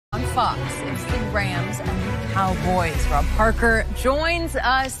On Fox, it's the Rams and the Cowboys. Rob Parker joins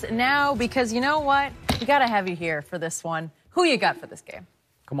us now because you know what? We got to have you here for this one. Who you got for this game?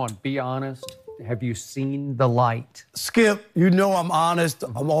 Come on, be honest. Have you seen the light? Skip, you know I'm honest.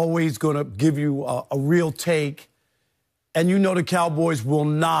 I'm always going to give you a real take. And you know the Cowboys will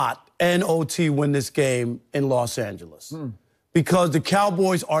not NOT win this game in Los Angeles. Because the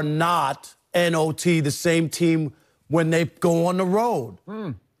Cowboys are not NOT the same team when they go on the road.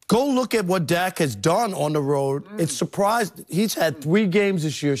 Go look at what Dak has done on the road. It's surprised. He's had 3 games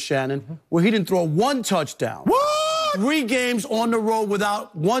this year, Shannon, where he didn't throw 1 touchdown. What? 3 games on the road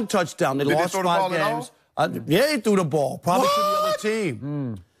without 1 touchdown. They lost 5 games. Yeah, he threw the ball, probably to the other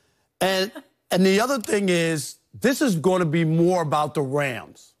team. And the other thing is, this is going to be more about the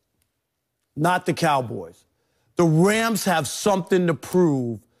Rams, not the Cowboys. The Rams have something to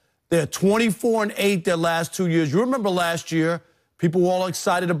prove. They're 24-8 their last 2 years. You remember last year? People were all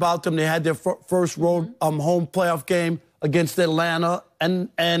excited about them. They had their first road home playoff game against Atlanta, and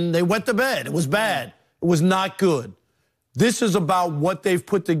they went to bed. It was bad. It was not good. This is about what they've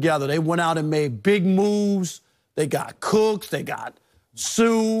put together. They went out and made big moves. They got Cooks. They got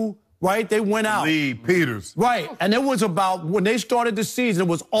Sue, right? They went out. Lee Peters. Right. And it was about, when they started the season, it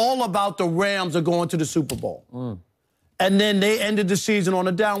was all about the Rams are going to the Super Bowl. And then they ended the season on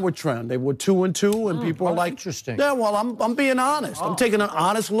a downward trend. They were 2-2, and people are like, interesting. Yeah, well, I'm being honest. I'm taking an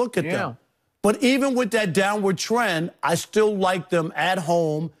honest look at them. But even with that downward trend, I still like them at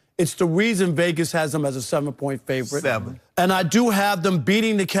home. It's the reason Vegas has them as a 7-point favorite. 7. And I do have them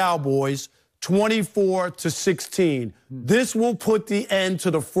beating the Cowboys 24-16. This will put the end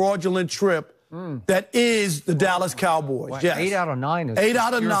to the fraudulent trip that is the Dallas Cowboys. Well, yes. 8 out of 9 is 8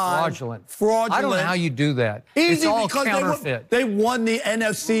 out of 9. fraudulent. Fraudulent. I don't know how you do that. Easy, it's all because counterfeit. They won the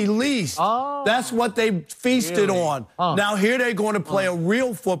NFC least. That's what they feasted on. Now here they're going to play a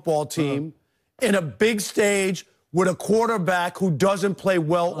real football team in a big stage with a quarterback who doesn't play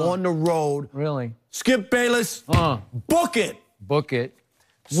well on the road. Really? Skip Bayless, book it. Book it.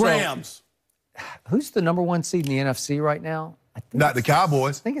 Rams. Who's the #1 seed in the NFC right now? Not the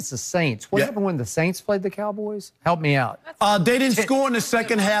Cowboys. I think it's the Saints. What happened when the Saints played the Cowboys? Help me out. They didn't score in the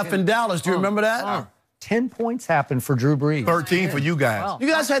second half in Dallas. Do you remember that? 10 points happened for Drew Brees. 13 for you guys. Wow. You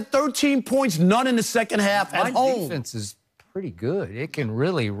guys had 13 points, none in the second half at home. My defense is pretty good. It can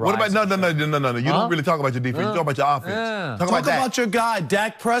really rise. What about, no. You don't really talk about your defense. You talk about your offense. Talk about your guy,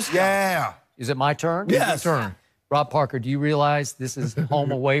 Dak Prescott. Yeah. Is it my turn? Yes. Your turn. Rob Parker, do you realize this is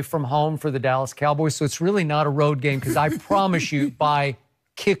home away from home for the Dallas Cowboys? So it's really not a road game because I promise you by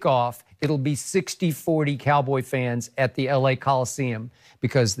kickoff, it'll be 60-40 Cowboy fans at the LA Coliseum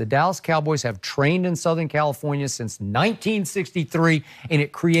because the Dallas Cowboys have trained in Southern California since 1963, and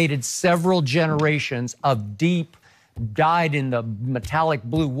it created several generations of deep, dyed in the metallic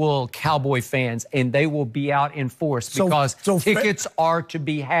blue wool Cowboy fans, and they will be out in force because tickets are to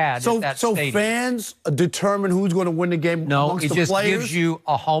be had at that stadium. So fans determine who's going to win the game amongst the players? No, it just gives you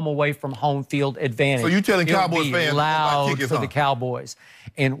a home away from home field advantage. So you're telling Cowboys It'll be fans loud tickets for the Cowboys.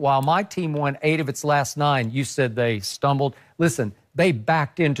 And while my team won 8 of its last 9, you said they stumbled. Listen, they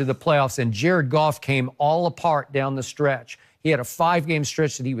backed into the playoffs, and Jared Goff came all apart down the stretch. He had a 5-game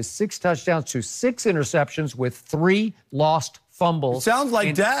stretch that he was 6 touchdowns to 6 interceptions with 3 lost fumbles. It sounds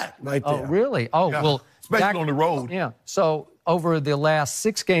like Dak right there. Oh, really? Oh, yeah. Well. Especially Dak, on the road. Yeah. So over the last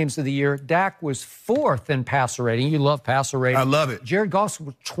 6 games of the year, Dak was 4th in passer rating. You love passer rating. I love it. Jared Goff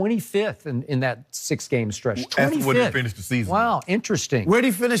was 25th in that 6-game stretch. 25th. That's where they finished the season. Wow, interesting. Where'd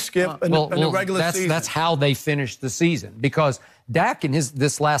he finish, Skip, in the regular season? That's how they finished the season because Dak, in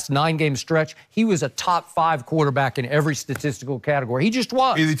this last 9-game stretch, he was a top 5 quarterback in every statistical category. He just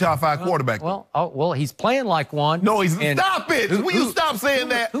was. He's a top 5 quarterback. Well, he's playing like one. No, he's stop it. Will you stop saying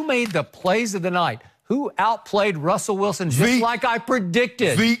that? Who made the plays of the night? Who outplayed Russell Wilson just like I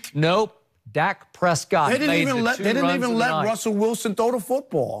predicted? Zeke. Nope. Dak Prescott. They didn't even let Russell Wilson throw the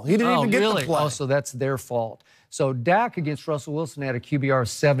football. He didn't even get the play. Oh, so that's their fault. So Dak against Russell Wilson had a QBR of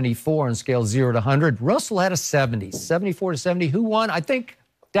 74 on scale 0 to 100. Russell had a 70, 74 to 70. Who won? I think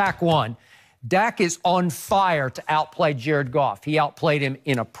Dak won. Dak is on fire to outplay Jared Goff. He outplayed him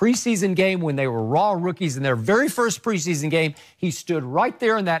in a preseason game when they were raw rookies in their very first preseason game. He stood right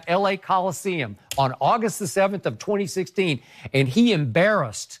there in that LA Coliseum on August the 7th of 2016, and he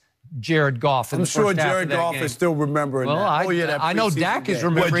embarrassed Jared Goff in I'm the sure first half Jared of that Goff game. is still remembering that. I know Dak is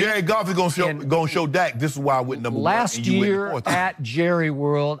remembering. Well, Jared Goff is going to show Dak. This is why I went number Last one. Last year at Jerry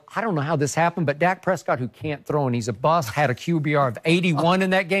World, I don't know how this happened, but Dak Prescott, who can't throw and he's a bust, had a QBR of 81 in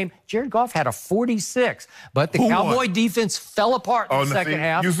that game. Jared Goff had a 46. But the Cowboy defense fell apart in the second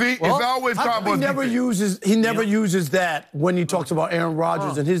half. You see, it's always Cowboys. He never uses that when he talks about Aaron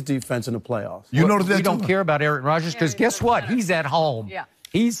Rodgers and his defense in the playoffs. You notice that we don't care about Aaron Rodgers because guess what? He's at home. Yeah.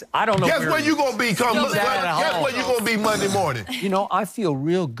 I don't know. Guess where you going to be? Guess where you going to be Monday morning? You know, I feel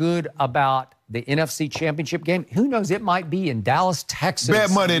real good about the NFC Championship game. Who knows? It might be in Dallas, Texas.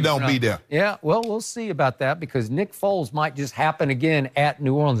 Bad money don't be there. Yeah, well, we'll see about that because Nick Foles might just happen again at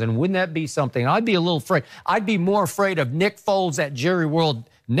New Orleans. And wouldn't that be something? I'd be a little afraid. I'd be more afraid of Nick Foles at Jerry World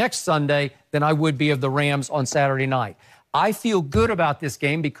next Sunday than I would be of the Rams on Saturday night. I feel good about this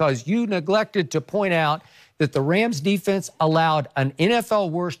game because you neglected to point out that the Rams defense allowed an NFL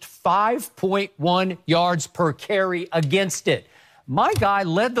worst 5.1 yards per carry against it. My guy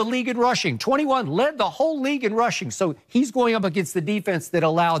led the league in rushing. 21 led the whole league in rushing. So he's going up against the defense that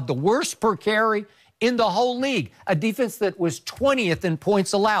allowed the worst per carry in the whole league. A defense that was 20th in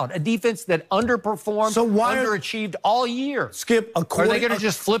points allowed. A defense that underperformed, underachieved all year. Skip, are they going to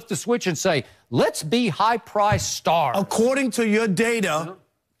just flip the switch and say, let's be high-priced stars? According to your data,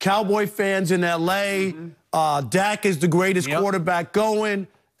 Cowboy fans in L.A., Dak is the greatest quarterback going,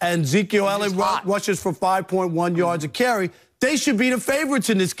 and Ezekiel Elliott rushes for 5.1 yards a carry. They should be the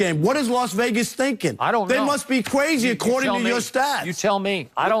favorites in this game. What is Las Vegas thinking? I don't know. They must be crazy according to your stats. You tell me.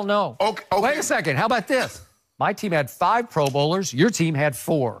 I don't know. Okay. Wait a second. How about this? My team had 5 Pro Bowlers. Your team had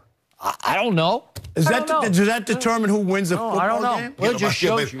 4. I don't know. Does that determine who wins the football game? Well, it just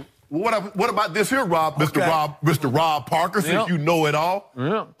shows you. What about this here, Rob? Mr. Rob Parker, since you know it all.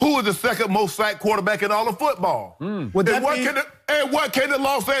 Who is the second most sacked quarterback in all of football? And what can the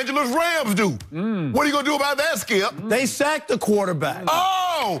Los Angeles Rams do? What are you going to do about that, Skip? They sacked the quarterback.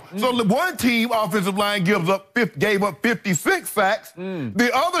 Oh, so the one team offensive line gave up 56 sacks.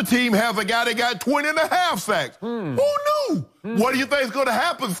 The other team has a guy that got 20.5 sacks. Who knew? What do you think is going to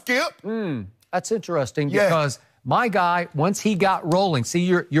happen, Skip? That's interesting because my guy, once he got rolling, see,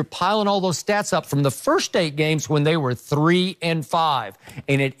 you're piling all those stats up from the first 8 games when they were 3-5,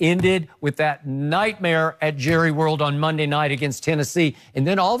 and it ended with that nightmare at Jerry World on Monday night against Tennessee. And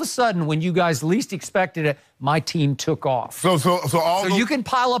then all of a sudden, when you guys least expected it, my team took off. So you can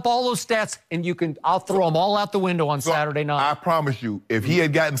pile up all those stats, and I'll throw them all out the window on Saturday night. I promise you, if he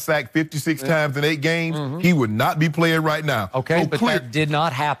had gotten sacked 56 times in 8 games, he would not be playing right now. Okay, but that did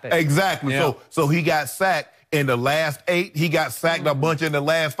not happen. Exactly. Yeah. So he got sacked in the last 8. He got sacked a bunch in the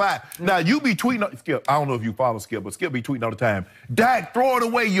last 5. Now, you be tweeting, Skip, I don't know if you follow Skip, but Skip be tweeting all the time. Dak, throw it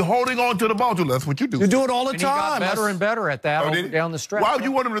away. You're holding on to the ball. That's what you do. You do it all the time. He got better and better at that down the stretch. Why would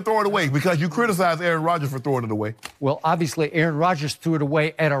you want him to throw it away? Because you criticize Aaron Rodgers for throwing it away. Well, obviously, Aaron Rodgers threw it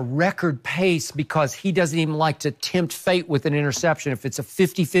away at a record pace because he doesn't even like to tempt fate with an interception. If it's a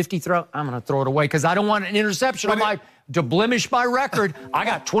 50-50 throw, I'm going to throw it away because I don't want an interception to blemish my record. I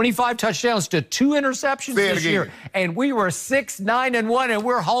got 25 touchdowns to 2 interceptions this year. And we were 6-9-1, and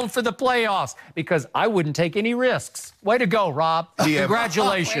we're home for the playoffs because I wouldn't take any risks. Way to go, Rob.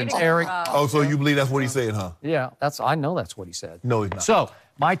 Congratulations, Eric. Oh, so you believe that's what he said, huh? Yeah, I know that's what he said. No, he's not. So,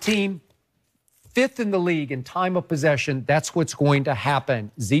 my team, 5th in the league in time of possession. That's what's going to happen.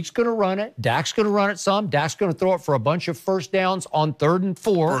 Zeke's going to run it. Dak's going to run it some. Dak's going to throw it for a bunch of first downs on 3rd and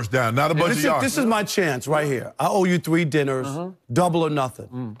 4. First down, not a bunch of yards. This is my chance right here. I owe you 3 dinners, double or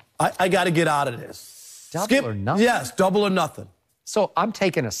nothing. I got to get out of this. Double or nothing? Yes, double or nothing. So I'm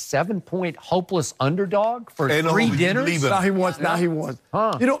taking a 7-point hopeless underdog for 3 dinners? Now he wants.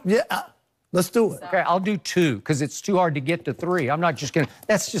 Huh. You know, let's do it. Okay, I'll do 2 because it's too hard to get to 3. I'm not just going to.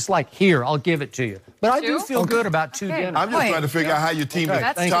 That's just like, here, I'll give it to you. But I do feel good about 2 dinners. I'm just trying to figure out how your team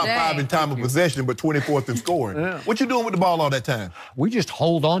is top 5 in time of possession, but 24th in scoring. What you doing with the ball all that time? We just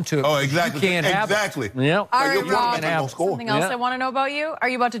hold on to it. Oh, exactly. You can't have it. Yeah. All right, Rob, something else I want to know about you. Are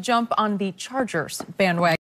you about to jump on the Chargers bandwagon?